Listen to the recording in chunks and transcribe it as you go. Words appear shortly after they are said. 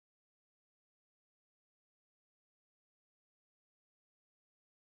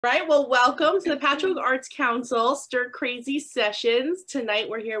Right, well, welcome to the Patchogue Arts Council Stir Crazy Sessions. Tonight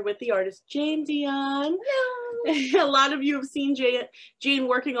we're here with the artist Jayne Dion. Hello. A lot of you have seen Jayne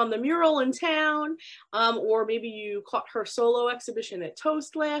working on the mural in town, or maybe you caught her solo exhibition at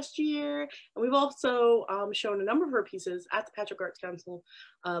Toast last year. And we've also shown a number of her pieces at the Patchogue Arts Council,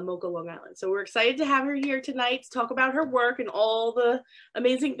 Mocha, Long Island. So we're excited to have her here tonight to talk about her work and all the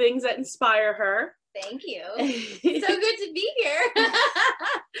amazing things that inspire her. Thank you. So good to be here.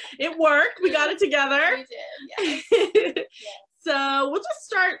 It worked. We got it together. We did, yes. So we'll just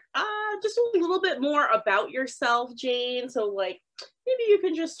start just a little bit more about yourself, Jayne. So like maybe you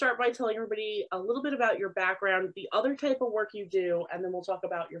can just start by telling everybody a little bit about your background, the other type of work you do, and then we'll talk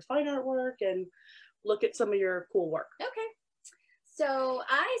about your fine art work and look at some of your cool work. Okay. So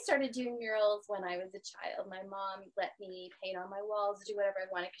I started doing murals when I was a child. My mom let me paint on my walls, do whatever I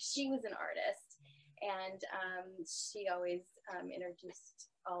wanted because she was an artist. And she always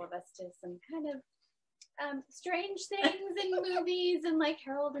introduced all of us to some kind of strange things in movies and like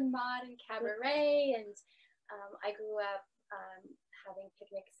Harold and Maude and Cabaret. And I grew up having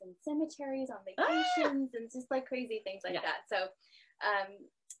picnics in cemeteries on vacations and just like crazy things like that. So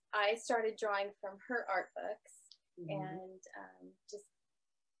I started drawing from her art books and just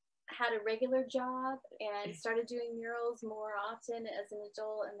had a regular job and started doing murals more often as an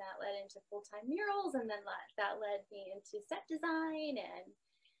adult, and that led into full-time murals, and then that led me into set design, and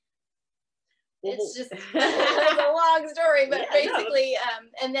it's just it's a long story, but basically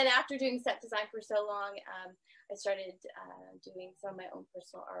and then after doing set design for so long, I started doing some of my own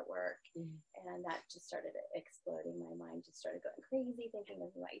personal artwork, and that just started exploding. My mind just started going crazy, thinking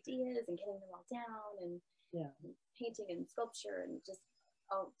of new ideas and getting them all down, and painting and sculpture and just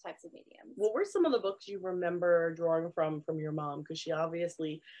all types of mediums. What were some of the books you remember drawing from your mom? Because she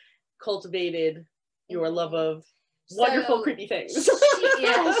obviously cultivated your love of wonderful, creepy things. She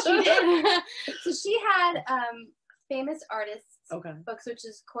did. So she had famous artists books, which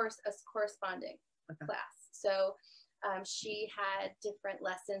is a corresponding class. So she had different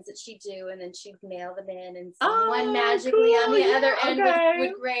lessons that she'd do, and then she'd mail them in, and someone magically on the other end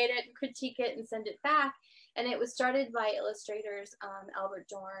would grade it and critique it and send it back. And it was started by illustrators Albert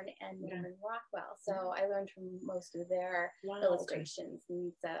Dorn and Norman Rockwell. So I learned from most of their illustrations.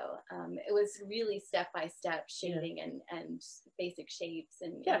 And so it was really step-by-step shading and basic shapes.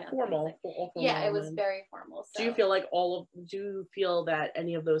 And formal. It was very formal. So. Do you feel like do you feel that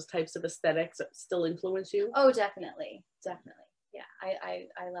any of those types of aesthetics still influence you? Oh, definitely. Definitely. Yeah,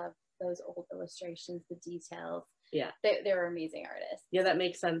 I love those old illustrations, the details. Yeah. They were amazing artists. Yeah, that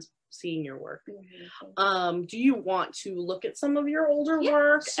makes sense seeing your work. Do you want to look at some of your older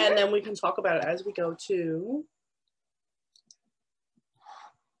work? Sure. And then we can talk about it as we go too.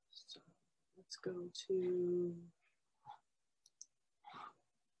 So let's go to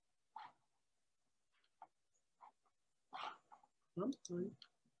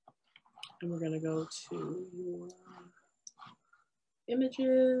and we're gonna go to your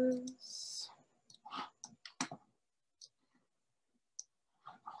images.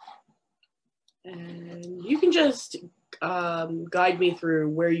 And you can just guide me through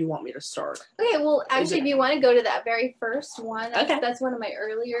where you want me to start. Okay, well, actually, if you want to go to that very first one, that's one of my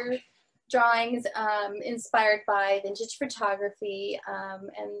earlier drawings, inspired by vintage photography,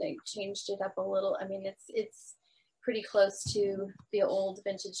 and they changed it up a little. I mean, it's pretty close to the old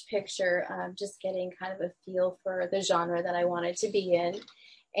vintage picture, just getting kind of a feel for the genre that I wanted to be in.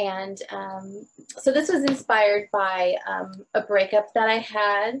 And so this was inspired by a breakup that I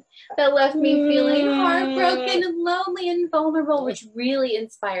had that left me feeling heartbroken and lonely and vulnerable, which really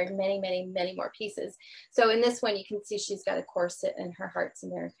inspired many, many, many more pieces. So in this one, you can see she's got a corset and her heart's in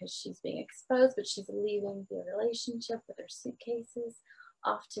there because she's being exposed, but she's leaving the relationship with her suitcases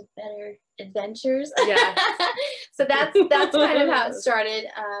off to better adventures. Yeah. So that's kind of how it started.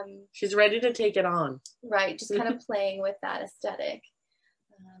 She's ready to take it on. Right, just kind of playing with that aesthetic.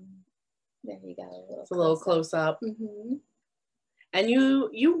 There you go. It's a little close up. And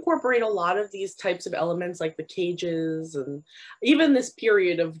you incorporate a lot of these types of elements, like the cages and even this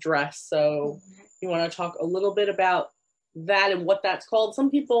period of dress. So you want to talk a little bit about that and what that's called.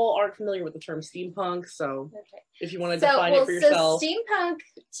 Some people aren't familiar with the term steampunk, so if you want to define it for yourself. So steampunk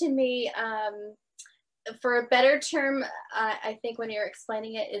to me, for a better term, I think when you're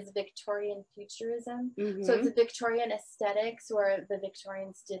explaining it, is Victorian futurism. So it's a Victorian aesthetics where the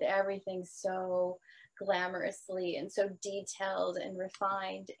Victorians did everything so glamorously and so detailed and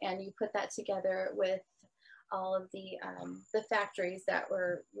refined, and you put that together with all of the factories that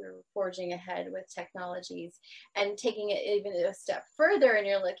were forging ahead with technologies, and taking it even a step further, and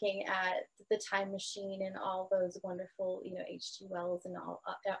you're looking at the Time Machine and all those wonderful, you know, H.G. Wells and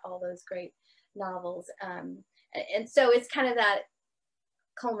all those great novels. And so it's kind of that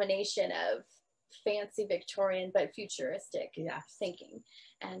culmination of fancy Victorian but futuristic thinking.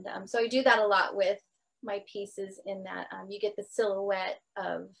 And so I do that a lot with my pieces, in that you get the silhouette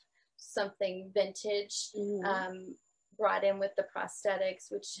of something vintage brought in with the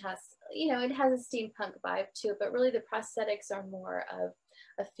prosthetics, which has, you know, it has a steampunk vibe to it, but really the prosthetics are more of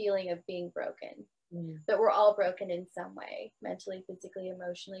a feeling of being broken. That we're all broken in some way, mentally, physically,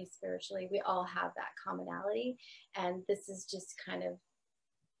 emotionally, spiritually. We all have that commonality, and this is just kind of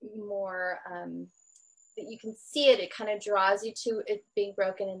more that you can see it. It kind of draws you to it being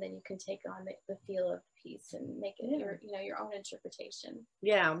broken, and then you can take on the feel of the piece and make it your, you know, your own interpretation.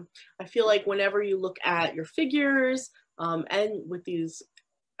 Yeah, I feel like whenever you look at your figures, and with these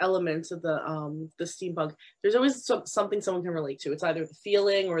elements of the steampunk, there's always something someone can relate to. It's either the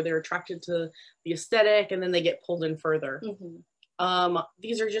feeling, or they're attracted to the aesthetic, and then they get pulled in further.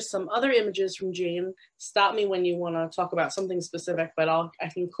 These are just some other images from Jayne. Stop me when you want to talk about something specific, but I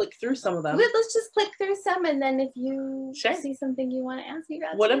can click through some of them. Let's just click through some, and then if you see something you want to ask me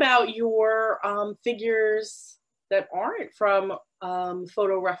about. What about your figures that aren't from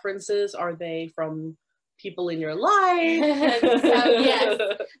photo references? Are they from people in your life? Yes.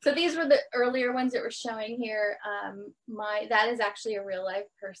 So these were the earlier ones that we're showing here. That is actually a real life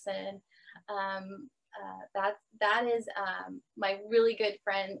person. That is my really good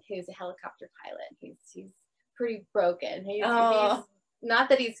friend who's a helicopter pilot. He's pretty broken. He's not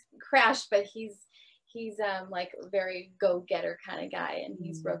that he's crashed, but he's like a very go-getter kind of guy, and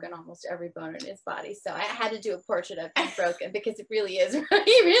he's broken almost every bone in his body. So I had to do a portrait of him broken, because it really is. He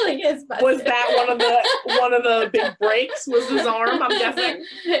really is busted. Was that one of the big breaks? Was his arm? I'm guessing.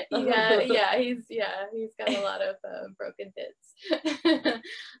 He's got a lot of broken bits.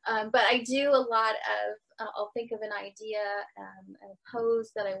 But I do a lot of. I'll think of an idea and a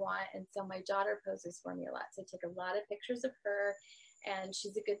pose that I want, and so my daughter poses for me a lot. So I take a lot of pictures of her. And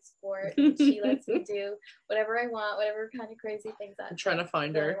she's a good sport, and she lets me do whatever I want, whatever kind of crazy things I'm trying to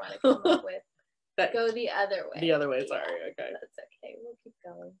find her. I want to come up with. Go the other way. The other way, sorry. Okay. That's okay. We'll keep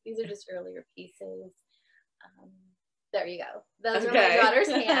going. These are just earlier pieces. There you go. Those are my daughter's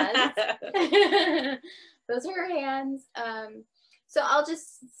hands. Those are her hands. So I'll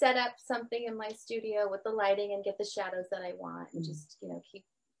just set up something in my studio with the lighting and get the shadows that I want, and just, you know, keep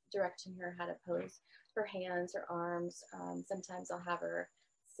directing her how to pose her hands, her arms. Sometimes I'll have her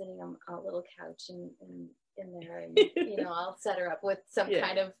sitting on a little couch in there, and you know, I'll set her up with some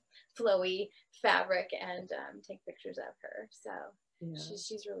kind of flowy fabric and take pictures of her. So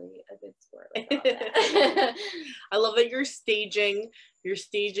she's really a good sport with all that. I love that you're staging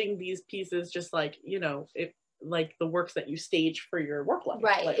these pieces just like, you know, like the works that you stage for your work life.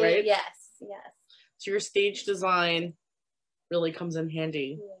 Right. Right? Yes. So your stage design really comes in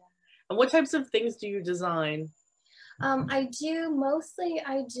handy. And what types of things do you design? I do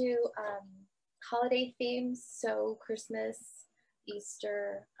holiday themes, so Christmas,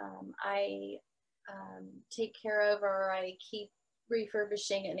 Easter. I take care of, or I keep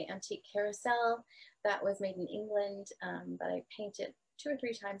refurbishing an antique carousel that was made in England, but I paint it 2 or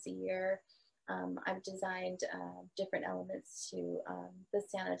 3 times a year. I've designed different elements to the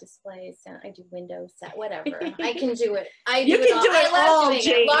Santa displays. I do window set, whatever. I can do it. You can do it all,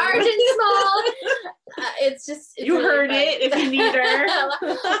 Jayne. Large and small. It's you really heard fun. It if you need her.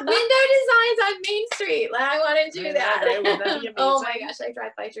 Window designs on Main Street. I want to do that. Right? Oh my gosh, I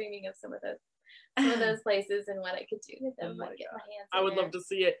drive by dreaming of some of those places and what I could do with them. Get my hands I would love to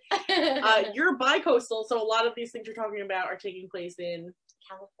see it. You're bi-coastal, so a lot of these things you're talking about are taking place in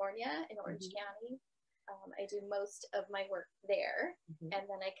California, in Orange County. I do most of my work there, and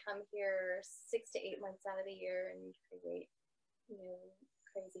then I come here 6 to 8 months out of the year and create new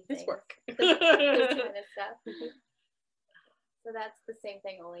crazy things. This kind of stuff. So that's the same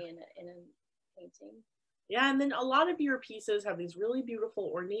thing, only in a painting. Yeah, and then a lot of your pieces have these really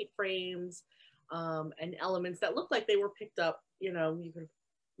beautiful ornate frames and elements that look like they were picked up. You know,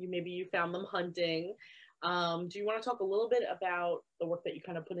 maybe you found them hunting. Do you want to talk a little bit about the work that you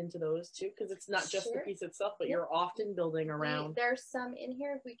kind of put into those too? Because it's not just the piece itself, but you're often building around. There's some in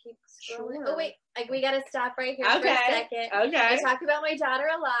here if we keep scrolling. Oh wait, we got to stop right here for a second. Okay. I talk about my daughter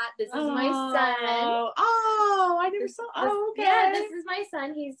a lot. This is my son. Oh, I never saw. Okay. Yeah, this is my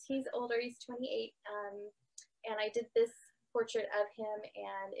son. He's older. He's 28. And I did this portrait of him,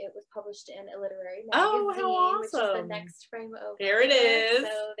 and it was published in a literary magazine, oh, how awesome. which is the next frame over. There it is.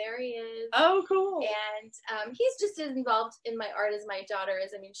 So there he is. Oh, cool. And he's just as involved in my art as my daughter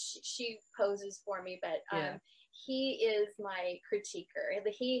is. I mean, she poses for me, but he is my critiquer.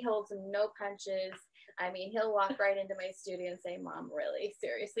 He holds no punches. I mean, he'll walk right into my studio and say, "Mom, really,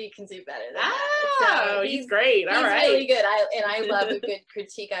 seriously, you can do better than that." So he's great. All right. He's really good. I love a good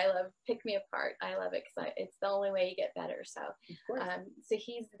critique. I love pick me apart. I love it because it's the only way you get better. So, so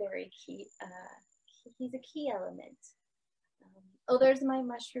he's very key. He's a key element. Oh, there's my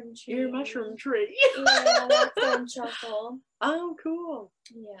mushroom tree. Your mushroom tree. Yeah, that's on charcoal. Oh, cool.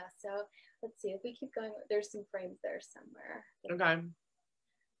 Yeah. So let's see if we keep going. There's some frames there somewhere. Okay.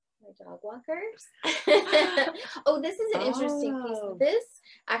 My dog walkers. Oh, this is an interesting piece. This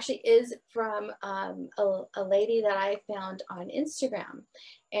actually is from a lady that I found on Instagram,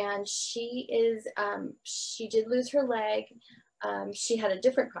 and she is she did lose her leg. She had a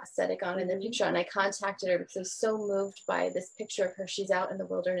different prosthetic on in the picture, and I contacted her because I was so moved by this picture of her. She's out in the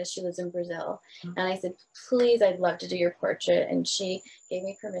wilderness. She lives in Brazil, and I said, "Please, I'd love to do your portrait," and she gave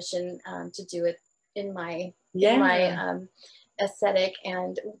me permission to do it in my aesthetic.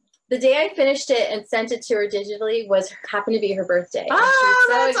 And the day I finished it and sent it to her digitally happened to be her birthday. Oh,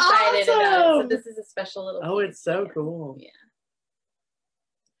 she was so excited awesome. about it. So this is a special little piece. It's so cool. Yeah.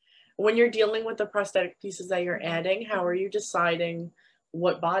 When you're dealing with the prosthetic pieces that you're adding, how are you deciding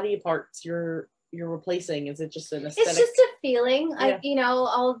what body parts you're replacing? Is it just an aesthetic? It's just a feeling.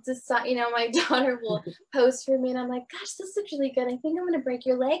 I'll decide, my daughter will post for me and I'm like, gosh, this looks really good. I think I'm going to break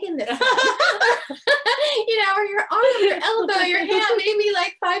your leg in this one. Or your arm, your elbow, your hand, maybe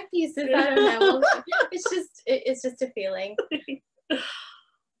like 5 pieces. I don't know. It's just a feeling.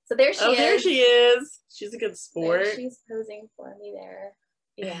 So there she is. There she is. She's a good sport. There she's posing for me there.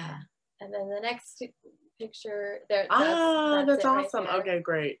 Yeah. And then the next picture there. That's awesome. Right, okay,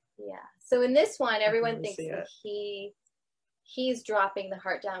 great. Yeah. So in this one, everyone thinks that he's dropping the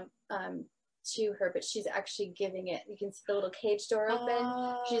heart down to her, but she's actually giving it. You can see the little cage door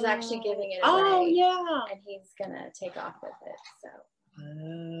open. She's actually giving it away. Oh, yeah. And he's gonna take off with it. So.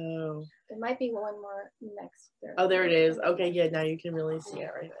 Oh. There might be one more next. There it is. Okay, yeah. Now you can really see it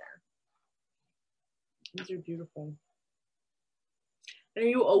right there. These are beautiful. And are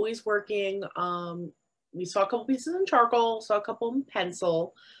you always working? We saw a couple pieces in charcoal, saw a couple in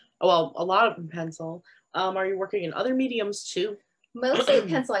pencil. Well, a lot of in pencil. Are you working in other mediums too? Mostly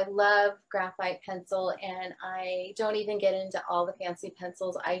pencil. I love graphite pencil, and I don't even get into all the fancy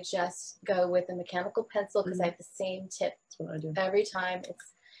pencils. I just go with a mechanical pencil because I have the same tip every time.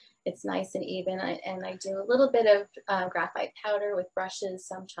 It's nice and even, and I do a little bit of graphite powder with brushes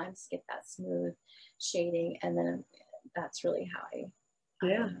sometimes to get that smooth shading, and then that's really how I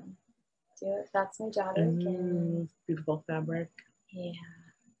do it. That's my daughter again. Beautiful fabric. Yeah.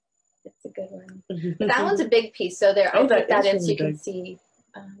 It's a good one. But that one's a big piece, so there. I put that in so you can see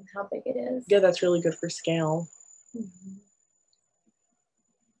how big it is. Yeah, that's really good for scale.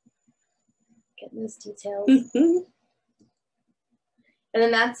 Getting those details. And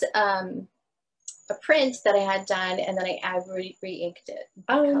then that's a print that I had done, and then I re-inked it.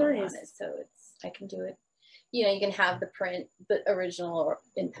 Nice. So I can do it. You can have the print, the original, or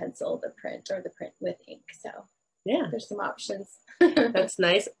in pencil, the print, or the print with ink. So. Yeah, there's some options. That's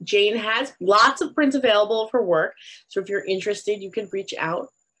nice. Jayne has lots of prints available for work. So if you're interested, you can reach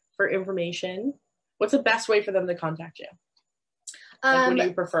out for information. What's the best way for them to contact you? What do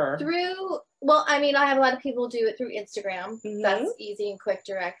you prefer? I have a lot of people do it through Instagram. That's easy and quick,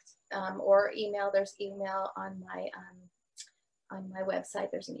 direct. Or email. There's email on my website.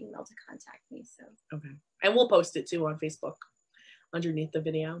 There's an email to contact me. So. Okay. And we'll post it too on Facebook underneath the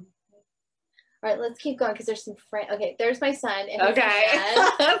video. All right, let's keep going because there's some friends. Okay, there's my son. And okay.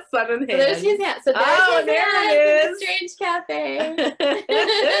 Son in hand. So there's his hand. So there's his hand in the Strange Cafe.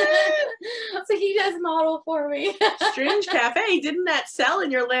 So he does model for me. Strange Cafe. Didn't that sell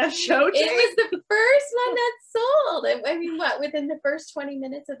in your last show, Jayne? It was the first one that sold. I mean, within the first 20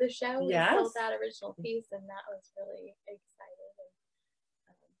 minutes of the show, we sold that original piece, and that was really exciting.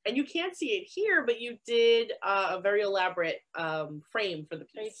 And you can't see it here, but you did a very elaborate frame for the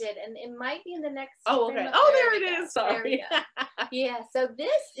piece. I did, and it might be in the next. Oh, okay. Oh, there it is. Sorry. Yeah. So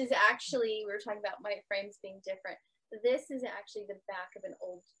this is actually, we were talking about my frames being different. This is actually the back of an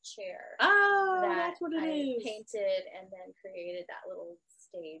old chair. Oh, that's what it is. Painted and then created that little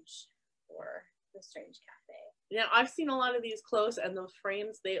stage for the Strange Cafe. Now I've seen a lot of these close, and those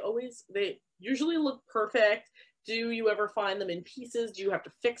frames, they usually look perfect. Do you ever find them in pieces? Do you have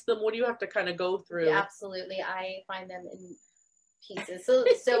to fix them? What do you have to kind of go through? Yeah, absolutely. I find them in pieces.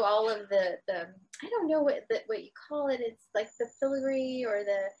 So all of the I don't know what you call it. It's like the filigree or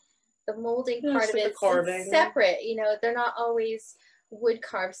the molding part of it. It's separate. You know, they're not always wood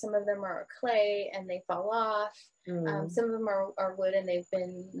carved. Some of them are clay and they fall off. Some of them are wood and they've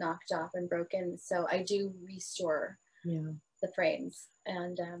been knocked off and broken. So I do restore the frames.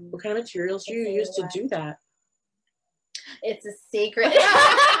 And what kind of materials do you use to do that? It's a secret.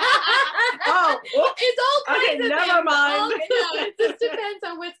 Oh, it's all kinds of never things. mind. It just depends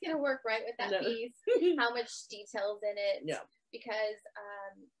on what's going to work right with that piece, how much details in it. Yeah. Because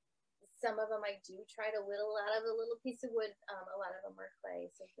some of them I do try to whittle out of a little piece of wood. A lot of them are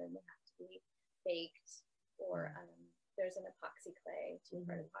clay, so then they have to be baked. Or there's an epoxy clay,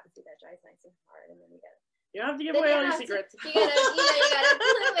 two-part epoxy that dries nice and hard, and then you got. You don't have to give away all your secrets. You gotta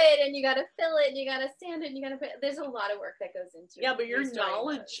glue it, and you gotta fill it, and you gotta sand it, and you gotta put. There's a lot of work that goes into it. Yeah, but your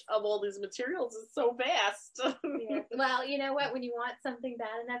knowledge of all these materials is so vast. Yeah. Well, you know what? When you want something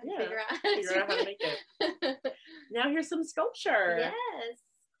bad enough, you figure out how to make it. Now here's some sculpture. Yes.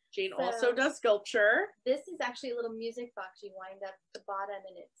 Jayne also does sculpture. This is actually a little music box. You wind up the bottom,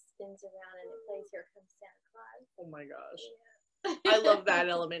 and it spins around, and it plays "Here Comes Santa Claus." Oh my gosh. Yeah. I love that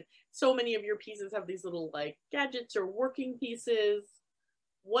element. So many of your pieces have these little like gadgets or working pieces.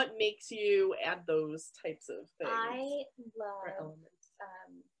 What makes you add those types of things? I love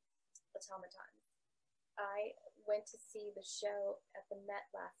automatons. I went to see the show at the Met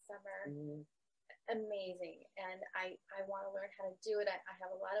last summer. Amazing, and I want to learn how to do it. I have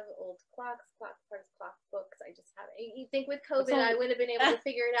a lot of old clock books. I just haven't. You think with COVID I would have been able to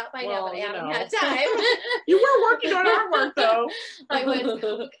figure it out by now, but I haven't had time. You were working on artwork though. I was,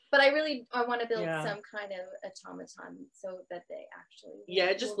 but I want to build some kind of automaton so that they actually. Yeah,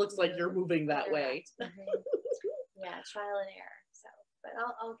 it just looks like you're moving that way. Yeah, trial and error. So, but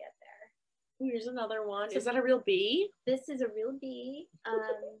I'll get there. Here's another one. Is that a real bee? This is a real bee.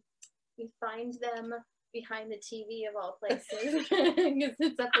 You find them behind the TV of all places because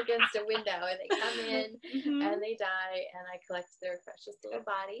it's up against a window, and they come in and they die, and I collect their precious little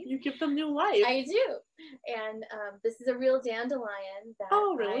bodies. You give them new life. I do. And this is a real dandelion that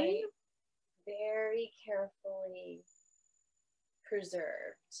I very carefully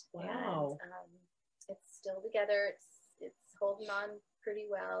preserved. Wow. And it's still together. It's holding on pretty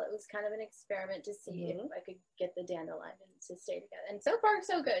well. It was kind of an experiment to see if I could get the dandelion to stay together. And so far,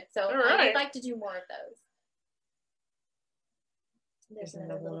 so good. So I would like to do more of those. There's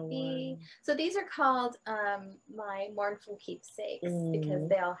another little bee. So these are called my mournful keepsakes because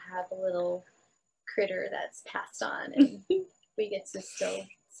they all have a little critter that's passed on, and we get to still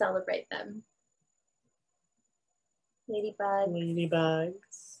celebrate them.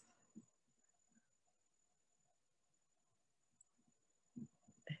 Ladybugs.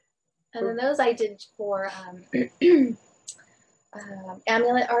 And then those I did for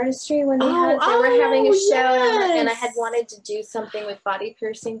Amulet Artistry when they were having a show, and I had wanted to do something with body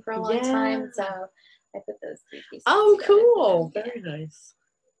piercing for a long time, so I put those three pieces together. Cool. Very nice.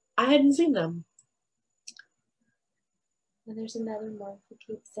 I hadn't seen them. And there's another mournful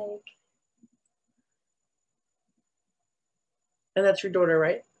keepsake. And that's your daughter,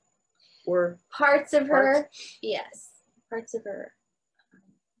 right? Or parts of her? Yes. Parts of her.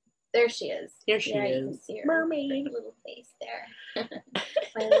 There she is. Here she is. You can see her mermaid little face there.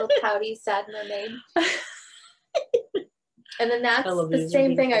 My little pouty, sad mermaid. And then that's the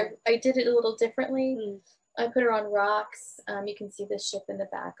same thing. I did it a little differently. I put her on rocks. You can see the ship in the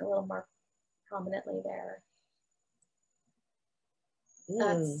back a little more prominently there.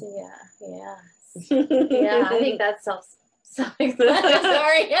 That's yeah. I think that's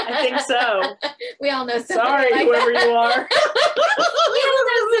self-explanatory. I think so. We all know somebody Sorry, like whoever that. you are. We all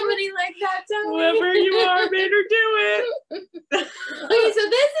know somebody like that, don't we? Whoever you are, made her do it. Okay, so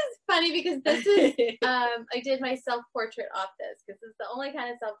this is funny because this is I did my self-portrait off this because it's the only kind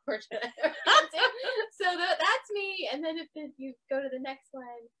of self-portrait I ever do. So that's me, and then if you go to the next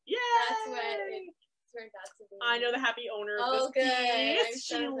one, that's what it turned out to be. I know the happy owner of this piece.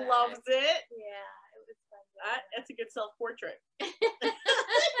 She loves it. Yeah, it was fun. That's a good self-portrait. The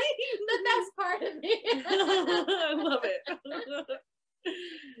best part of me. I love it.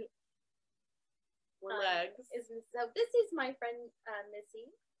 Legs. So this is my friend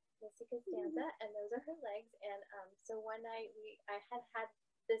Missy Costanza, and those are her legs. And so one night I had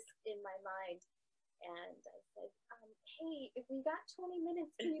this in my mind, and I said, hey, if we got 20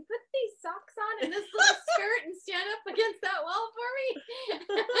 minutes, can you put these socks on and this little skirt and stand up against that wall for me?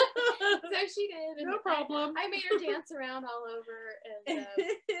 So she did. No problem. I made her dance around all over, and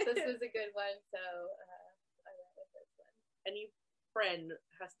this was a good one. So I went with this one. Any friend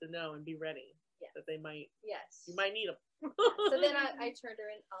has to know and be ready. that they might. Yes. You might need them. So then I turned her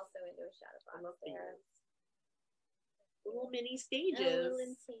also into a shadow box. Little mini stages.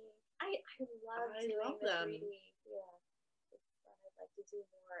 I love doing the 3D. Yeah. I'd like to do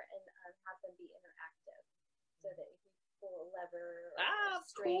more and have them be interactive so that if you pull a lever or a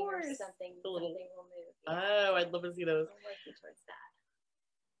string or something, something will move. Yeah. Oh, I'd love to see those. I'm working towards that.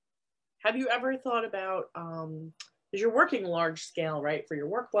 Have you ever thought about, because you're working large scale, right, for your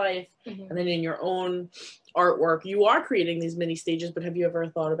work life, and then in your own artwork, you are creating these mini stages, but have you ever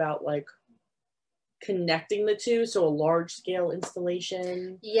thought about like connecting the two, so a large scale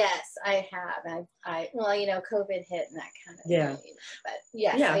installation? Yes, I have. Well, you know, COVID hit and that kind of thing, but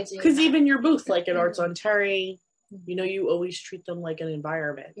yes, I do. Because even your booth, like at Arts on Terry, you know, you always treat them like an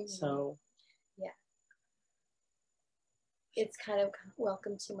environment. So it's kind of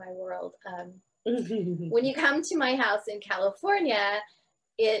welcome to my world. When you come to my house in California,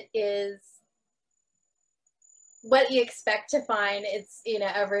 it is what you expect to find. It's, you know,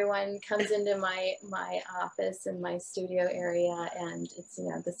 everyone comes into my office and my studio area, and it's, you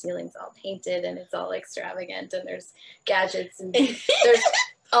know, the ceiling's all painted and it's all extravagant, and there's gadgets and there's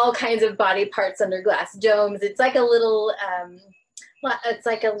all kinds of body parts under glass domes. It's like a little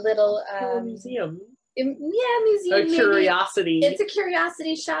museum. Museum. A curiosity. Maybe. It's a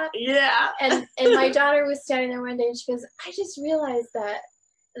curiosity shop. Yeah. And my daughter was standing there one day and she goes, I just realized that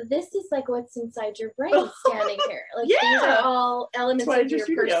this is like what's inside your brain standing here. Like these are all elements of your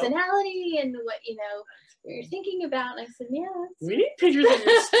personality and what, you know, you're thinking about. And I said, yeah. We need pictures of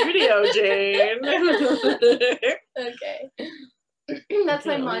your studio, Jayne. Okay. That's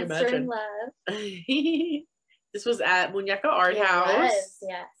my monster in love. This was at Muñeca Art House. It was,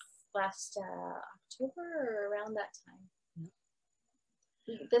 yes. Last October or around that time.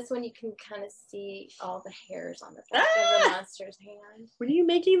 This one you can kind of see all the hairs on the back of the monster's hand. What are you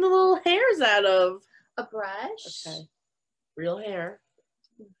making the little hairs out of? A brush. Okay. Real hair.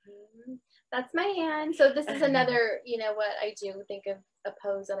 That's my hand. So this is another, you know, what I do, think of a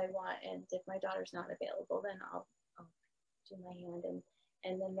pose that I want, and if my daughter's not available, then I'll do my hand,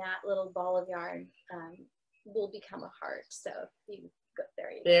 and then that little ball of yarn will become a heart. So you go,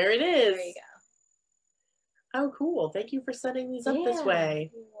 there you go. There it is. There you go. Oh, cool. Thank you for setting these up this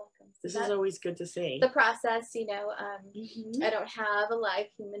way. You're welcome. So this is always good to see. The process, you know, I don't have a live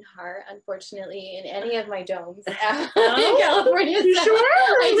human heart, unfortunately, in any of my domes in California. You so sure?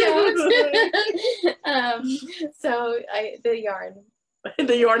 I don't. So the yarn.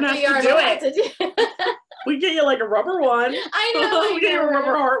 The yarn has to do it. We get you like a rubber one. I know. We get you a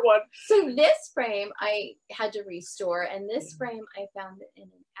rubber heart one. So this frame I had to restore, and this frame I found in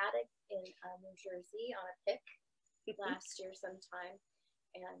an attic in New Jersey on a pick last year sometime,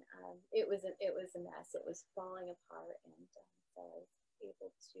 and it was a mess. It was falling apart, and so I was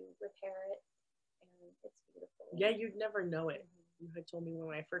able to repair it, and it's beautiful. Yeah, you'd never know it. You had told me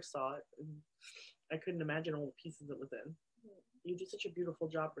when I first saw it, and I couldn't imagine all the pieces it was in. You do such a beautiful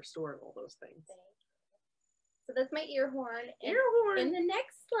job restoring all those things. Thank you. So that's my ear horn. In the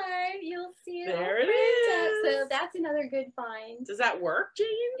next slide, you'll see it. There it is. So that's another good find. Does that work,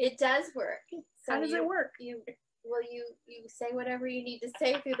 Jayne? It does work. So how does it work? You say whatever you need to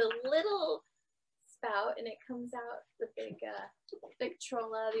say through the little spout, and it comes out the big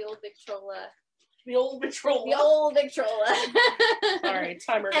Victrola, the old Victrola. The old Victrola. The old Victrola. Sorry,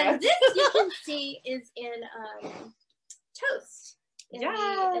 timer. And this you can see is in Toast. In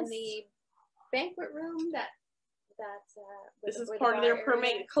the banquet room this is part of their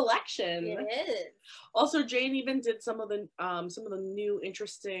permanent collection. It is. Also, Jayne even did some of the new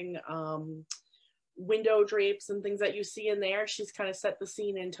interesting window drapes and things that you see in there. She's kind of set the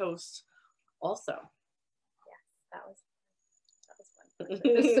scene in Toast also. Yes, that was fun.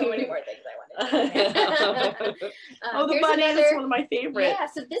 There's so many more things I wanted to say. Oh, the bunny is one of my favorites. Yeah,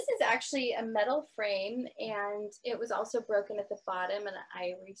 so this is actually a metal frame, and it was also broken at the bottom, and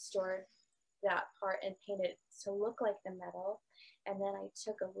I restored that part and painted it to look like the metal. And then I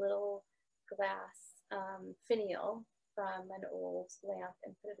took a little glass finial from an old lamp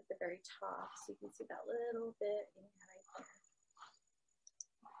and put it at the very top, so you can see that little bit right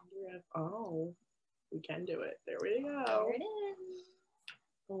there. Oh, we can do it. There we go. There it is.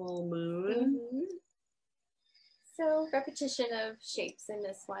 A little moon. So repetition of shapes in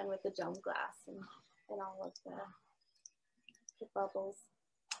this one with the dome glass and all of the bubbles.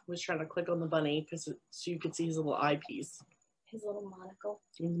 I was trying to click on the bunny so you could see his little eyepiece. His little monocle.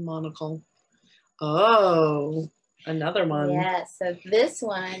 His monocle. Oh, another one. Yeah, so this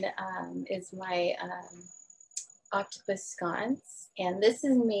one is my octopus sconce, and this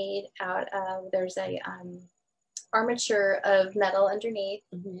is made out of, there's a armature of metal underneath,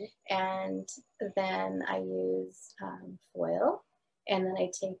 and then I use foil, and then I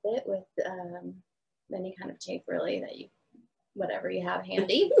tape it with any kind of tape really that you, whatever you have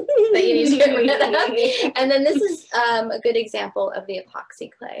handy that you need to get rid of. And then this is a good example of the epoxy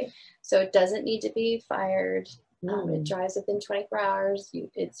clay. So it doesn't need to be fired. It dries within 24 hours.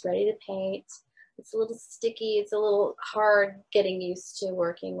 It's ready to paint. It's a little sticky. It's a little hard getting used to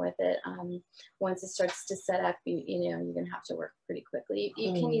working with it. Once it starts to set up, you know, you're going to have to work pretty quickly.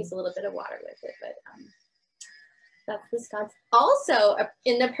 You can use a little bit of water with it, but that's Wisconsin. Also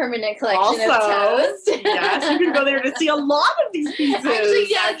in the permanent collection of toast. Yes, you can go there to see a lot of these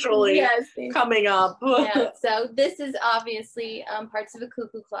pieces actually coming up. Yeah, so this is obviously parts of a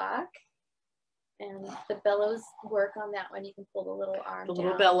cuckoo clock. And the bellows work on that one. You can pull the little arm down. The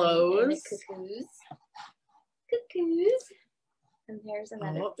little bellows. And the cuckoos. Cuckoos. And there's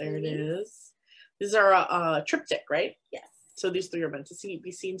another piece. There it is. These are a triptych, right? Yes. So these three are meant to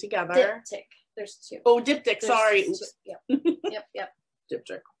be seen together. Diptych. There's two. Oh, diptych. Sorry. Oops. Yep. Yep.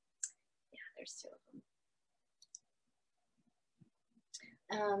 Diptych. Yeah, there's two of them.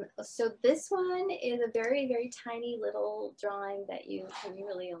 So this one is a very, very tiny little drawing that you can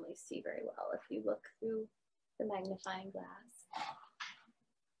really only see very well if you look through the magnifying glass.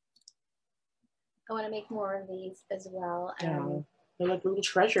 I want to make more of these as well. Yeah, they're like little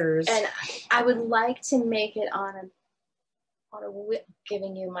treasures. And I would like to make it on a whip,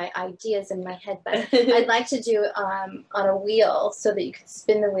 giving you my ideas in my head, but I'd like to do it on a wheel so that you could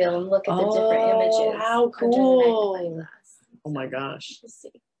spin the wheel and look at the different images. How cool. Oh my gosh. We'll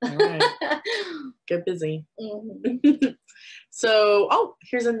see. All right. Get busy. So,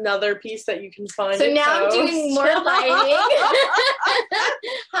 here's another piece that you can find. So now I'm doing more lighting.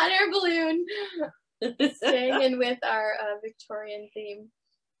 Hot air balloon. Staying in with our Victorian theme.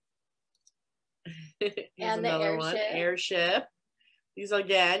 And the airship. Airship. These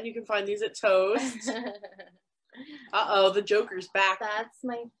again, you can find these at Toast. The Joker's back. That's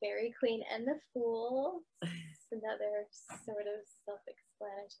my Fairy Queen and the Fool. Another sort of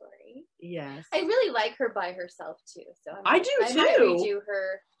self-explanatory. Yes. I really like her by herself too. So I do too. I might redo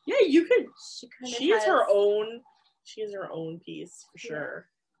her. Yeah, you could. She has her own. She has her own piece for sure.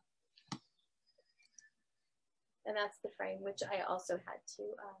 And that's the frame, which I also had to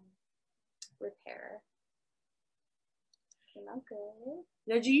repair. Came out good.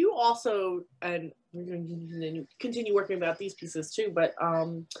 Now, do you also, and we're going to continue working about these pieces too, but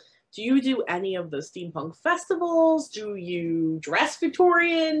do you do any of the steampunk festivals? Do you dress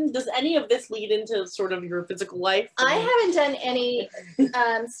Victorian? Does any of this lead into sort of your physical life? I haven't done any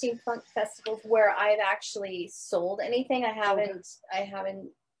steampunk festivals where I've actually sold anything. I haven't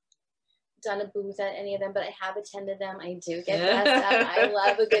done a booth at any of them, but I have attended them. I do get dressed up. I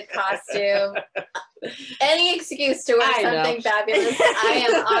love a good costume. Any excuse to wear something fabulous, I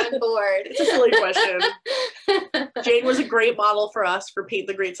am on board. It's a silly question. Jayne was a great model for us for Paint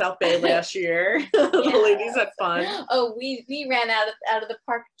the Great South Bay last year. The ladies had fun. Oh, we ran out of the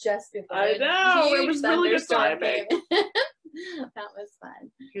park just before. I know. It was really good timing. That was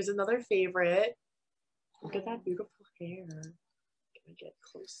fun. Here's another favorite. Look at that beautiful hair. Can I get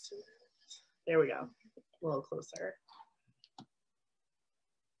close to it? There we go. A little closer.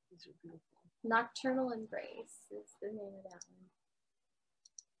 These are beautiful. Nocturnal Embrace is the name of that one.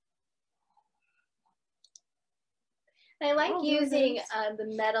 And I like using the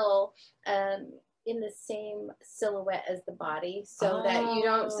metal in the same silhouette as the body so that you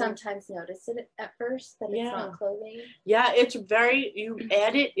don't sometimes notice it at first that it's not clothing. Yeah, it's very, you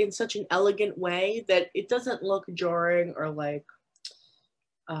add it in such an elegant way that it doesn't look jarring or like,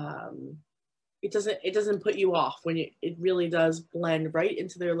 it doesn't put you off when it really does blend right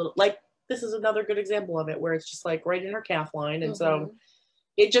into their little, like, this is another good example of it where it's just like right in her calf line. And so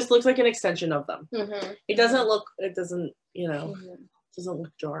it just looks like an extension of them. It doesn't look, you know, doesn't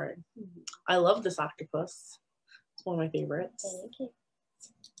look jarring. I love this octopus. It's one of my favorites. Thank you.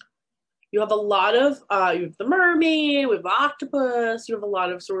 You have a lot of, you have the mermaid, we have the octopus, you have a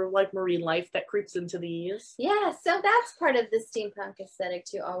lot of sort of like marine life that creeps into these. Yeah, so that's part of the steampunk aesthetic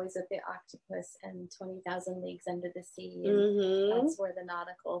too, always with the octopus and 20,000 Leagues Under the Sea. And that's where the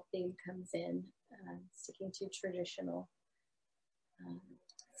nautical theme comes in, sticking to traditional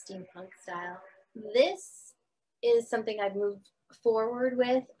steampunk style. This is something I've moved forward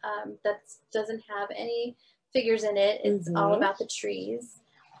with that doesn't have any figures in it. It's all about the trees.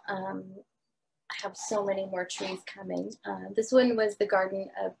 I have so many more trees coming. This one was the Garden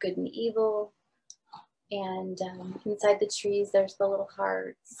of Good and Evil. And inside the trees, there's the little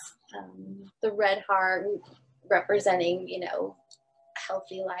hearts. The red heart representing, you know,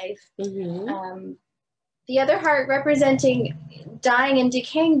 healthy life. The the other heart representing dying and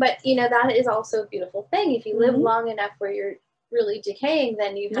decaying, but you know, that is also a beautiful thing. If you live long enough where you're really decaying,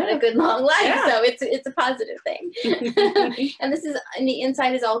 then you've had a good long life. So it's a positive thing. And this is, and the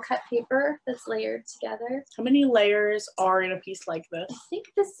inside is all cut paper that's layered together. How many layers are in a piece like this? I think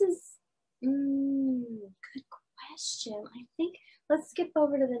this is good question. I think let's skip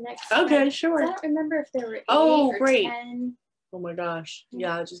over to the next okay slide. Sure. I don't remember if there were 8 or great 10. Oh my gosh.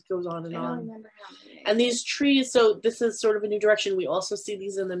 Yeah, it just goes on and I on. don't remember how many. And these trees, so this is sort of a new direction. We also see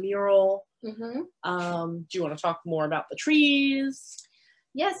these in the mural. Do you want to talk more about the trees?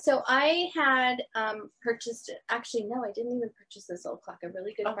 Yes, so I had purchased, actually, no, I didn't even purchase this old clock. A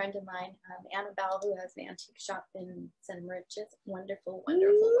really good friend of mine, Annabelle, who has an antique shop in St. Mauritius, wonderful,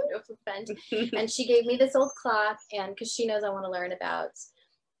 wonderful, wonderful friend. And she gave me this old clock, and because she knows I want to learn about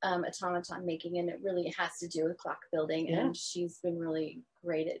automaton making, and it really has to do with clock building. And she's been really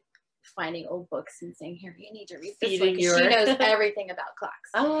great at finding old books and saying, here, you need to read this one, because she knows everything about clocks.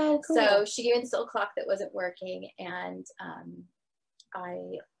 Oh, cool. So she gave me this old clock that wasn't working, and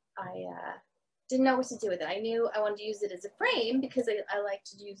I didn't know what to do with it. I knew I wanted to use it as a frame because I like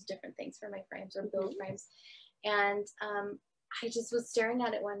to use different things for my frames or build frames. And I just was staring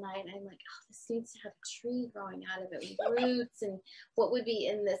at it one night, and I'm like, oh, this needs to have a tree growing out of it with roots, and what would be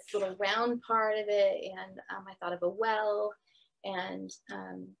in this little round part of it. And I thought of a well, and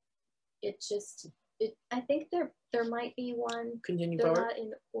I think there might be one. Continue They're forward. not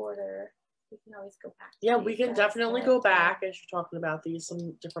in order. We can always go back. Yeah, we can definitely go back as you're talking about these,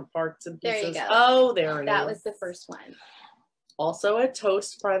 some different parts and pieces. There you go. Oh, there it is. That was the first one. Also a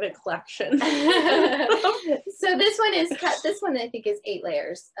Toast private collection. So this one is cut. This one I think is 8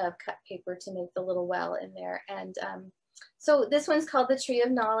 layers of cut paper to make the little well in there. And so this one's called the Tree of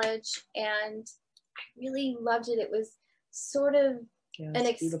Knowledge, and I really loved it. It was sort of an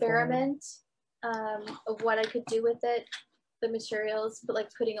experiment of what I could do with it, the materials, but like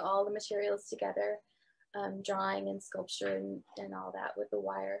putting all the materials together, drawing and sculpture and all that with the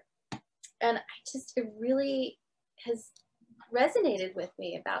wire. And it really has resonated with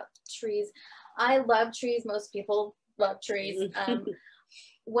me about trees. I love trees. Most people love trees.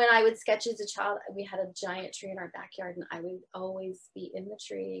 When I would sketch as a child, we had a giant tree in our backyard, and I would always be in the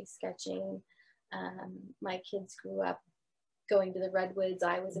tree sketching. My kids grew up going to the redwoods.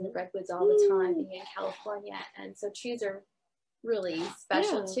 I was in the redwoods all the time, being in California, and so trees are really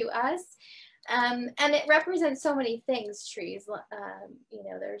special to us. And it represents so many things, trees. You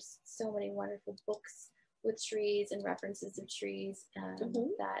know, there's so many wonderful books with trees and references of trees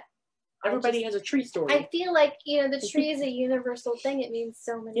that everybody has a tree story. I feel like, you know, the tree is a universal thing. It means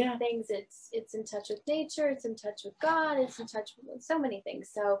so many things. It's in touch with nature. It's in touch with God. It's in touch with so many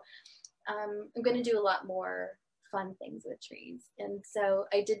things. So I'm going to do a lot more fun things with trees. And so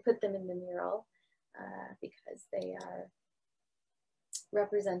I did put them in the mural because they are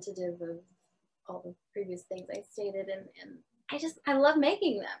representative of all the previous things I stated. And I love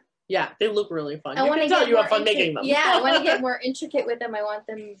making them. Yeah, they look really fun. I want to tell you have fun making them. Yeah, I want to get more intricate with them. I want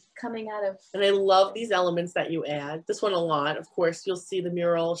them coming out of. And I love these elements that you add. This one a lot. Of course, you'll see the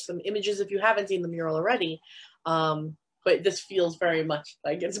mural, some images if you haven't seen the mural already. But this feels very much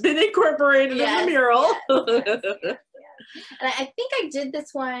like it's been incorporated in the mural. Yes. And I think I did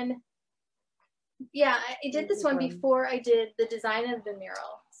this one. Yeah, I did this one before I did the design of the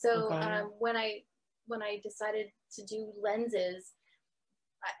mural. So when I decided to do lenses,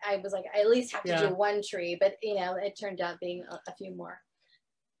 I was like, I at least have to do one tree, but you know, it turned out being a few more.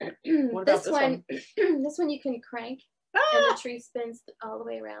 This one you can crank, and the tree spins all the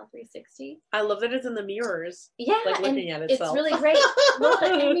way around 360. I love that it's in the mirrors. Yeah, like looking at itself. It's really great. Look,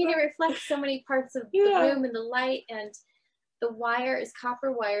 I mean, it reflects so many parts of the room and the light, and the wire is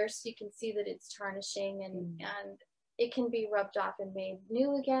copper wire, so you can see that it's tarnishing, and it can be rubbed off and made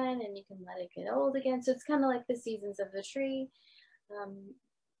new again, and you can let it get old again. So it's kind of like the seasons of the tree.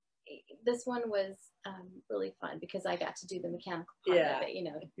 This one was really fun because I got to do the mechanical part of it. You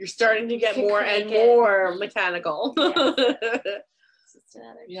know, you're starting to get more and more mechanical. It's just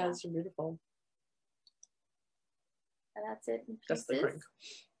another shot. It's beautiful. And that's it. That's the crank.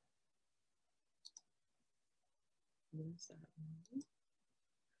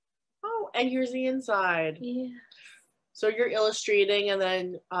 Oh, and here's the inside. Yeah. So you're illustrating and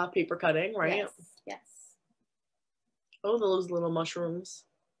then paper cutting, right? Yes. Yes. Oh, those little mushrooms.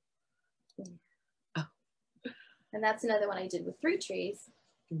 Oh. And that's another one I did with 3 trees.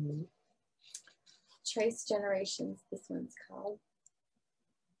 Trace Generations, this one's called.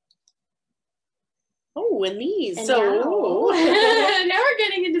 Oh, and these. And so now we're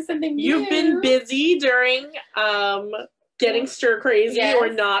getting into something new. You've been busy during getting stir crazy, yes. or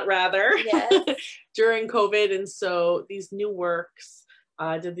not rather, yes. during COVID. And so these new works,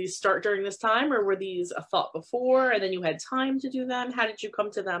 did these start during this time, or were these a thought before and then you had time to do them? How did you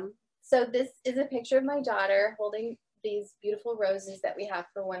come to them? So this is a picture of my daughter holding these beautiful roses that we have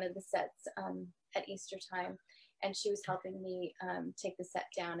for one of the sets at Easter time. And she was helping me take the set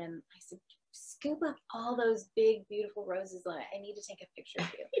down, and I said, scoop up all those big, beautiful roses. I need to take a picture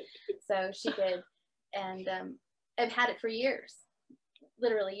of you. So she did. And I've had it for years,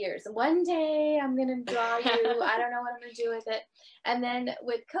 literally years. One day I'm going to draw you. I don't know what I'm going to do with it. And then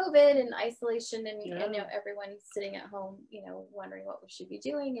with COVID and isolation and you know, everyone sitting at home, you know, wondering what we should be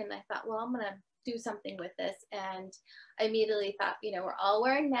doing. And I thought, well, I'm going to do something with this. And I immediately thought, you know, we're all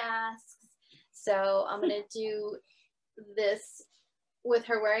wearing masks. So I'm going to do this with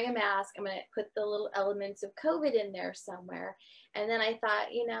her wearing a mask. I'm going to put the little elements of COVID in there somewhere. And then I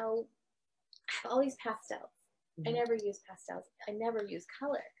thought, you know, I have all these pastels. I never use pastels. I never use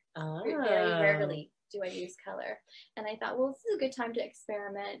color. Very rarely do I use color. And I thought, well, this is a good time to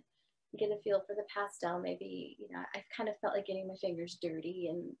experiment, get a feel for the pastel. Maybe, you know, I kind of felt like getting my fingers dirty.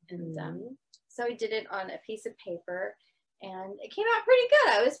 And so I did it on a piece of paper, and it came out pretty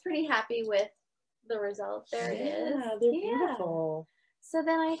good. I was pretty happy with the result. There it is. Yeah, they're beautiful. So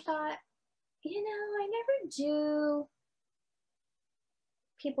then I thought, you know, I never do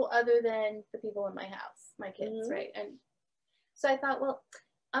people other than the people in my house, my kids, right? And so I thought, well,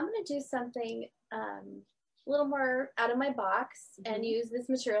 I'm going to do something a little more out of my box and use this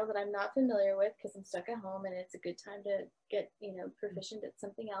material that I'm not familiar with because I'm stuck at home, and it's a good time to get, you know, proficient at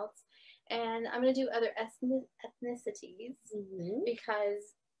something else. And I'm going to do other ethnicities because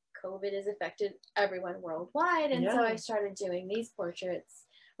COVID has affected everyone worldwide. And so I started doing these portraits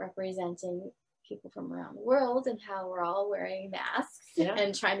representing people from around the world and how we're all wearing masks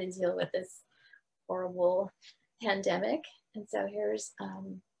and trying to deal with this horrible pandemic. And so here's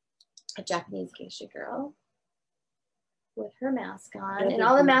a Japanese geisha girl with her mask on, and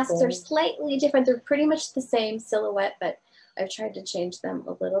all the masks are slightly different. They're pretty much the same silhouette, but I've tried to change them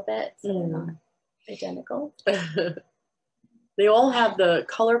a little bit so they're not identical. They all have the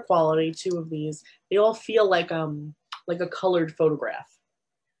color quality too of these. They all feel like a colored photograph.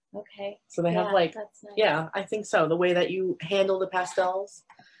 Okay. So they have like, that's nice. Yeah, I think so. The way that you handle the pastels,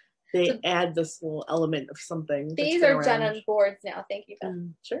 they add this little element of something. These are done on boards now. Thank you, Beth.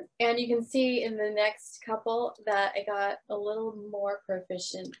 Sure. And you can see in the next couple that I got a little more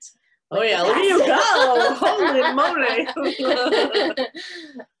proficient. Oh yeah, look at you go! Holy moly!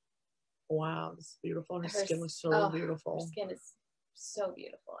 Wow, this is beautiful. Her skin was so beautiful. Her skin is so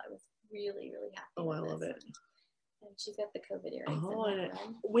beautiful. I was really, really happy. Oh, I love it. And she's got the COVID earrings.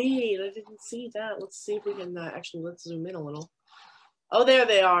 Wait, I didn't see that. Let's see if we can actually, let's zoom in a little. Oh, there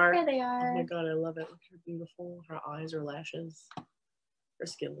they are. There they are. Oh my god, I love it. Look how beautiful. Her eyes, her lashes. Her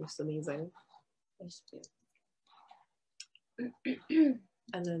skin looks amazing.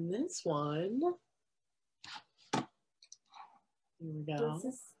 And then this one. Here we go. This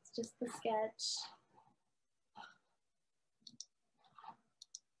is just the sketch.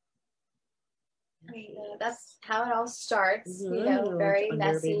 And, that's how it all starts, you know, very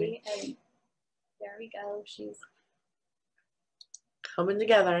messy. And there we go. She's coming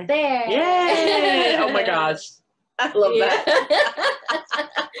together. There. Yay! Oh my gosh. I love that.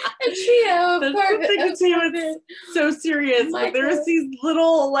 A trio of it's so serious. But there's these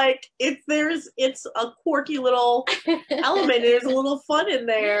little, like, it's a quirky little element. There's a little fun in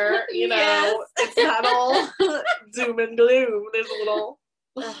there, you know. It's not all doom and gloom. There's a little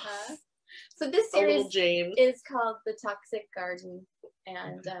So this series is called The Toxic Garden,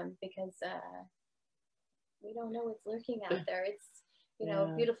 and because we don't know what's lurking out there. It's, you know,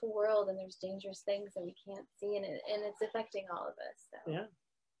 a beautiful world, and there's dangerous things that we can't see, and it's affecting all of us. So. Yeah.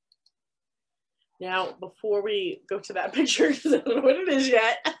 Now, before we go to that picture, because I don't know what it is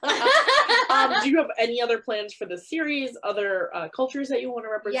yet, do you have any other plans for the series? Other cultures that you want to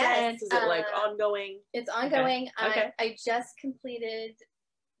represent? Yes, is it like ongoing? It's ongoing. Okay. I just completed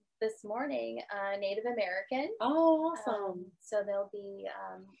this morning Native American. Oh, awesome. So there'll be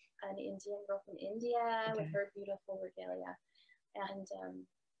an Indian girl from India with her beautiful regalia. And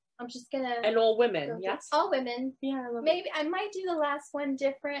I'm just gonna. And all women, yes? All women. Yeah, I love Maybe I might do the last one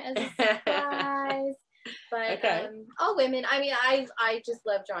different as a surprise. But all women. I mean, I just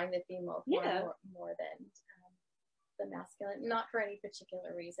love drawing the female more than the masculine. Not for any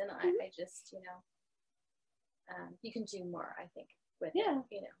particular reason. I just, you know, you can do more, I think, with it,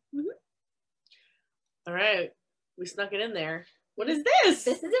 you know. All right. We snuck it in there. What is this?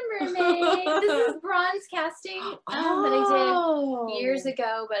 This is a mermaid. This is bronze casting that I did years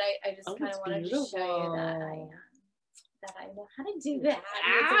ago, but I just kind of wanted to show you that that I know how to do that.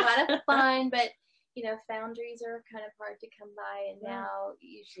 It's a lot of fun, but you know, foundries are kind of hard to come by, and now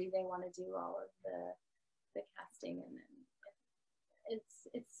usually they want to do all of the casting, and then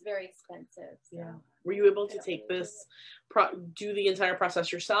it's very expensive. So. Yeah. Were you able to take this, do the entire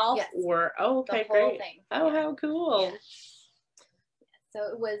process yourself? Yes. Or, oh, okay, the whole great. thing. Oh, how cool. Yeah.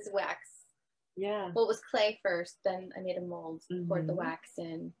 So it was wax. Yeah. Well, it was clay first, then I made a mold, poured the wax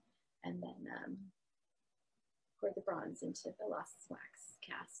in, and then poured the bronze into the lost wax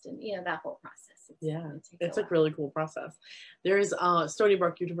cast, and you know, that whole process. It's a really cool process. There's Stony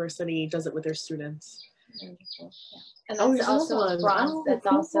Brook University does it with their students. Wonderful. Yeah. And that's also a bronze. That's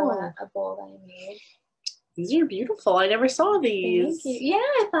also a bowl that I made. These are beautiful. I never saw these. Thank you. Yeah,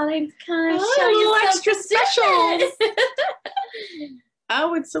 I thought I'd kind of show a you little extra special. different.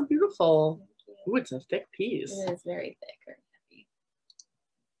 Oh, it's so beautiful. Ooh, it's a thick piece. It is very thick or heavy.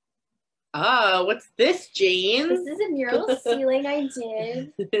 Ah, what's this, Jayne? This is a mural ceiling I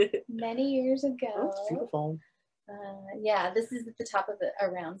did many years ago. Oh, it's beautiful. Yeah, this is at the top of a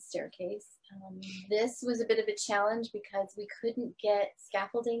round staircase. This was a bit of a challenge because we couldn't get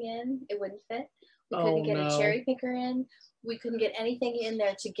scaffolding in. It wouldn't fit. We couldn't get a cherry picker in. We couldn't get anything in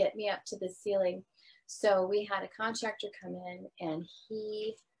there to get me up to the ceiling. So we had a contractor come in, and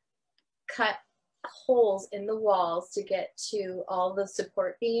he cut holes in the walls to get to all the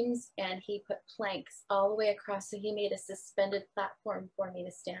support beams, and he put planks all the way across. So he made a suspended platform for me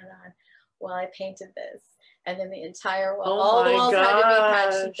to stand on while I painted this. And then the entire wall, all the walls had to be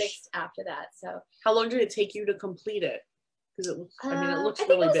patched and fixed after that. So how long did it take you to complete it? Because it looks, I mean, it looks I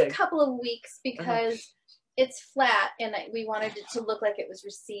think really big. It was a couple of weeks because it's flat, and we wanted it to look like it was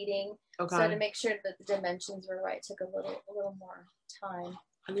receding. Okay. So to make sure that the dimensions were right took a little more time.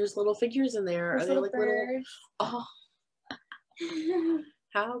 And there's little figures in there. There's Are they little like birds. little? Oh,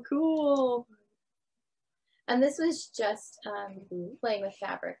 how cool! And this was just playing with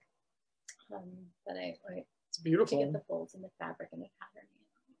fabric. That it's beautiful. To get the folds and the fabric and the pattern.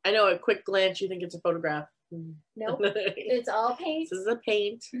 I know at quick glance you think it's a photograph. Nope, it's all paint. This is a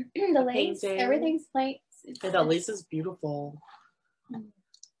paint. The lace, painting. Everything's paint. That lace is beautiful. And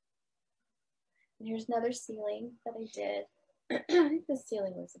here's another ceiling that I did. I think the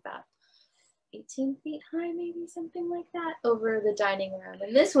ceiling was about 18 feet high, maybe something like that, over the dining room.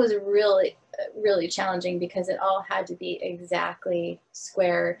 And this was really, really challenging because it all had to be exactly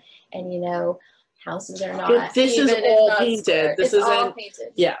square. And you know, houses are not. But this is all painted. Square. This isn't all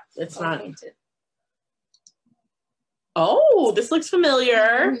painted. Yeah, it's all not painted. Oh, this looks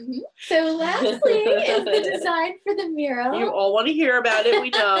familiar. So lastly is the design for the mural. You all want to hear about it, we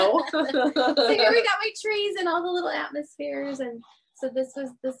know. So here we got my trees and all the little atmospheres, and so this was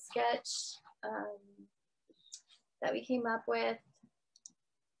the sketch that we came up with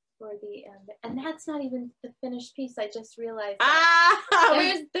for the and that's not even the finished piece. I just realized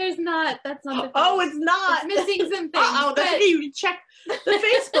there's not. That's not the finished. Oh, it's not. It's missing some things. Oh, that's okay. You check the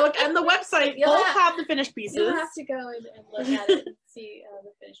Facebook and the website. Both have the finished pieces. You'll have to go and look at it and see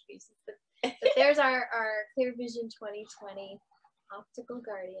the finished pieces. But there's our Clear Vision 2020 optical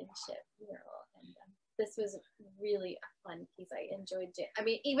guardianship mural, and this was really a fun piece. I enjoyed it. I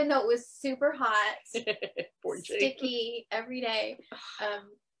mean, even though it was super hot, sticky every day,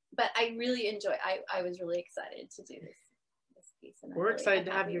 but I really enjoyed. I was really excited to do this piece. And we're really excited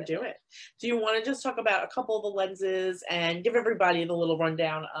to have you do it. Do you want to just talk about a couple of the lenses and give everybody the little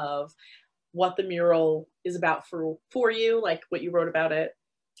rundown of what the mural is about for you, like what you wrote about it?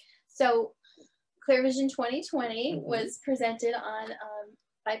 So Clear Vision 2020 was presented on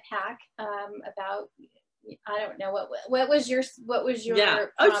by PAC about, I don't know, what was your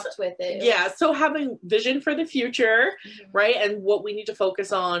prompt with it? Yeah, so having vision for the future, right? And what we need to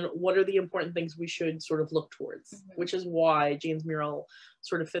focus on, what are the important things we should sort of look towards, which is why Jayne's mural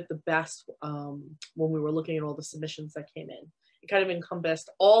sort of fit the best when we were looking at all the submissions that came in. It kind of encompassed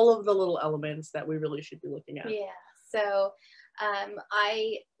all of the little elements that we really should be looking at. Yeah, so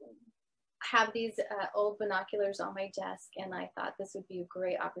I have these old binoculars on my desk, and I thought this would be a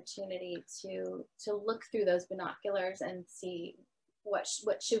great opportunity to look through those binoculars and see what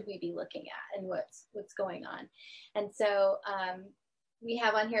should we be looking at and what's going on. And so we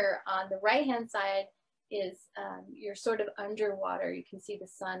have on here on the right hand side is you're sort of underwater. You can see the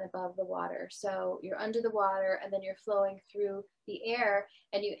sun above the water. So you're under the water, and then you're flowing through the air,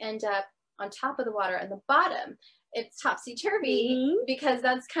 and you end up on top of the water. And the bottom, it's topsy-turvy because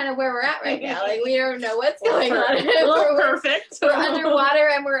that's kind of where we're at right now. Like, we don't know what's going on. Well, perfect. We're underwater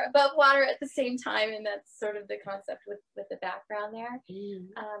and we're above water at the same time, and that's sort of the concept with the background there.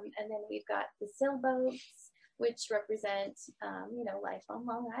 And then we've got the sailboats, which represent, you know, life on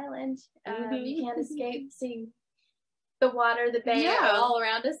Long Island. You can't escape seeing the water, the bay Yeah. all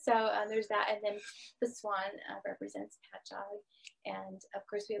around us. So there's that. And then the swan represents Patchogue. And of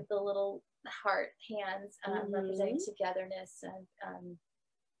course we have the little heart hands representing togetherness. And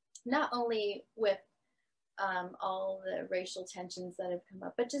not only with all the racial tensions that have come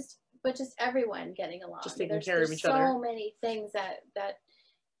up, but just everyone getting along. Just taking care of each other. There's so many things that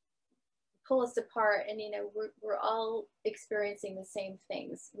pull us apart, and we're all experiencing the same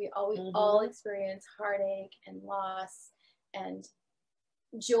things. We all experience heartache and loss and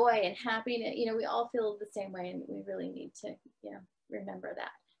joy and happiness. We all feel the same way, and we really need to remember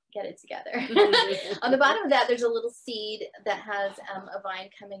that, get it together. On the bottom of that, there's a little seed that has a vine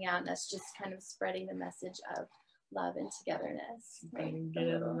coming out, and that's just kind of spreading the message of love and togetherness. Right? Get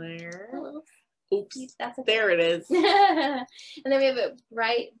in there. Oops, that's okay. There it is. And then we have a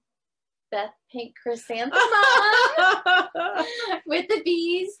bright Beth pink chrysanthemum with the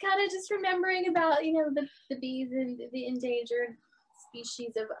bees, kind of just remembering about the bees and the endangered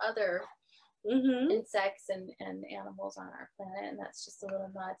species of other insects and animals on our planet, and that's just a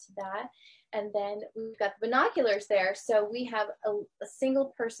little nod to that. And then we've got the binoculars there, so we have a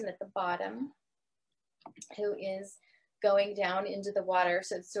single person at the bottom who is going down into the water,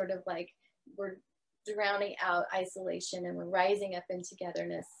 so it's sort of like we're drowning out isolation and we're rising up in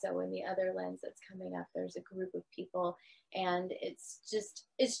togetherness. So in the other lens that's coming up, there's a group of people, and it's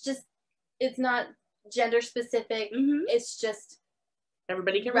not gender specific. It's just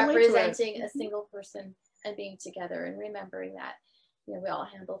everybody can representing a single person and being together and remembering that we all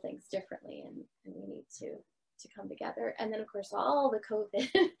handle things differently, and we need to come together. And then of course all the COVID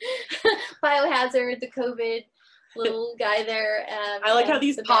biohazard, the COVID little guy there. I like how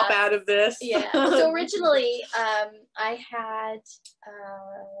these pop out of this. Yeah. So originally I had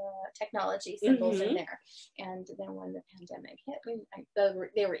technology symbols in there, and then when the pandemic hit,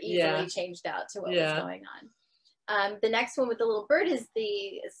 they were easily changed out to what was going on. The next one with the little bird is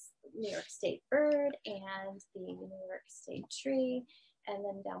the New York State bird and the New York State tree. And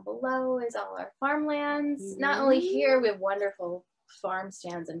then down below is all our farmlands. Not only here, we have wonderful farm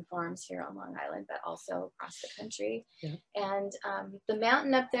stands and farms here on Long Island, but also across the country. And the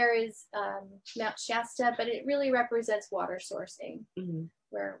mountain up there is Mount Shasta, but it really represents water sourcing,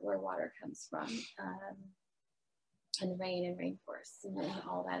 where water comes from, and rain and rainforests and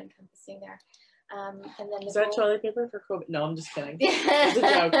all that encompassing there. And then is that toilet paper for COVID? No, I'm just kidding. It was a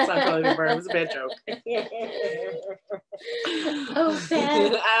joke. It's not toilet paper. It was a bad joke. Oh,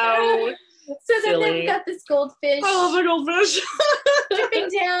 bad. Ow. So then we've got this goldfish. I love a goldfish. Dripping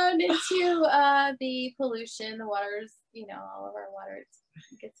down into the pollution. The water's, all of our water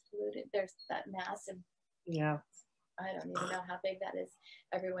gets polluted. There's that massive. Yeah. I don't even know how big that is.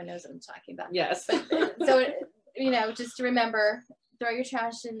 Everyone knows what I'm talking about. Yes. But, so, just to remember, throw your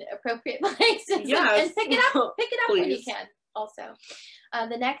trash in appropriate places and pick it up when you can also.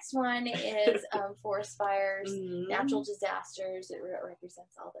 The next one is forest fires, natural disasters. It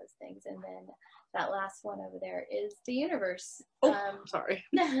represents all those things. And then that last one over there is the universe. Sorry.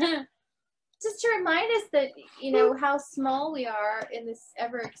 Just to remind us that, how small we are in this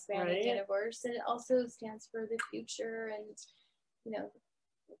ever-expanding universe. And it also stands for the future and,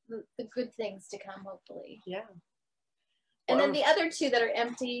 the good things to come, hopefully. Yeah. And then the other two that are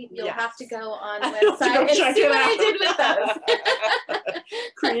empty, you'll have to go on the website and see what I did with those.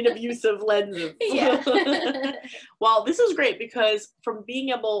 Creative use of lenses. Yeah. Well, this is great because from being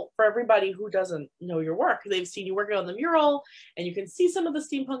able, for everybody who doesn't know your work, they've seen you working on the mural, and you can see some of the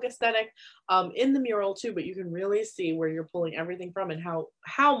steampunk aesthetic in the mural too, but you can really see where you're pulling everything from and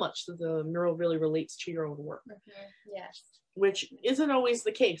how much the mural really relates to your own work. Yes. Which isn't always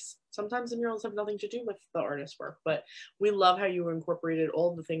the case. Sometimes the murals have nothing to do with the artist's work, but we love how you incorporated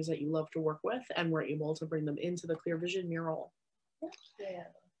all the things that you love to work with and were able to bring them into the Clear Vision mural. Yeah.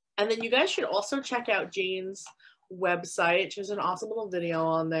 And then you guys should also check out Jayne's website. She has an awesome little video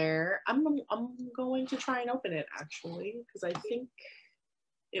on there. I'm going to try and open it actually, because I think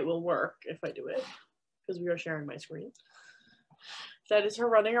it will work if I do it, because we are sharing my screen. That is her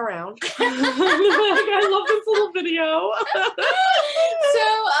running around. I love this little video. So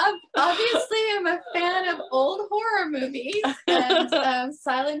obviously I'm a fan of old horror movies and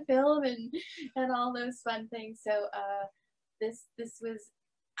silent film and all those fun things. So this was,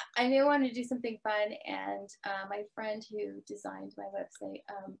 I knew I wanted to do something fun, and my friend who designed my website,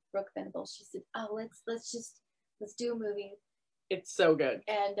 Brooke Venable, she said, "Oh, let's do a movie." It's so good.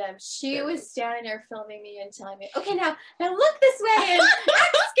 And she was standing there filming me and telling me, "Okay, now look this way and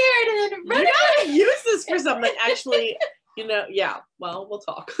act scared and then run away." You gotta use this for something. Actually, yeah. Well, we'll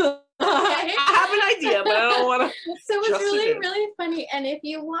talk. I have an idea, but I don't want to. So it was really funny. And if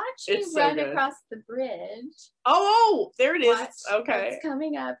you watch me run across the bridge. Oh, there it is. Okay. It's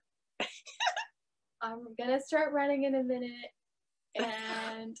coming up. I'm going to start running in a minute.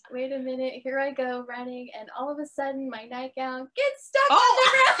 And wait a minute, here I go running, and all of a sudden my nightgown gets stuck on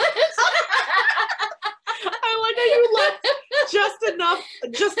the bridge. I like how you left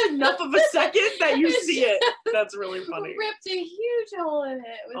just enough of a second that you see it. That's really funny. Ripped a huge hole in it.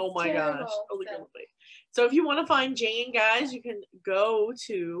 It was terrible. Gosh. Holy moly. So if you want to find Jayne, guys, you can go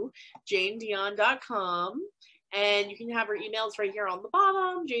to JayneDion.com. And you can have her emails right here on the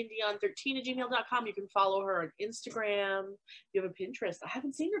bottom, JayneDion13@gmail.com. You can follow her on Instagram. You have a Pinterest. I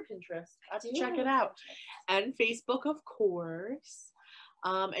haven't seen her Pinterest. I have to check it out. And Facebook, of course.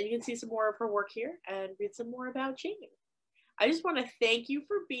 And you can see some more of her work here and read some more about Jayne. I just want to thank you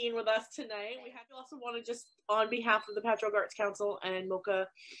for being with us tonight. We also want to just, on behalf of the Patchogue Arts Council and Mocha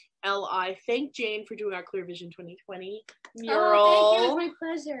LI, thank Jayne for doing our Clear Vision 2020 mural. Oh, thank you. It was my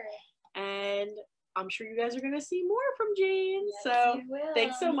pleasure. And I'm sure you guys are going to see more from Jayne. Yes, so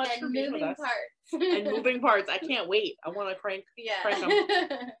thanks so much for being with us. And moving parts. I can't wait. I want to crank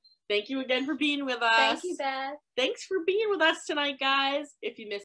them. Thank you again for being with us. Thank you, Beth. Thanks for being with us tonight, guys. If you missed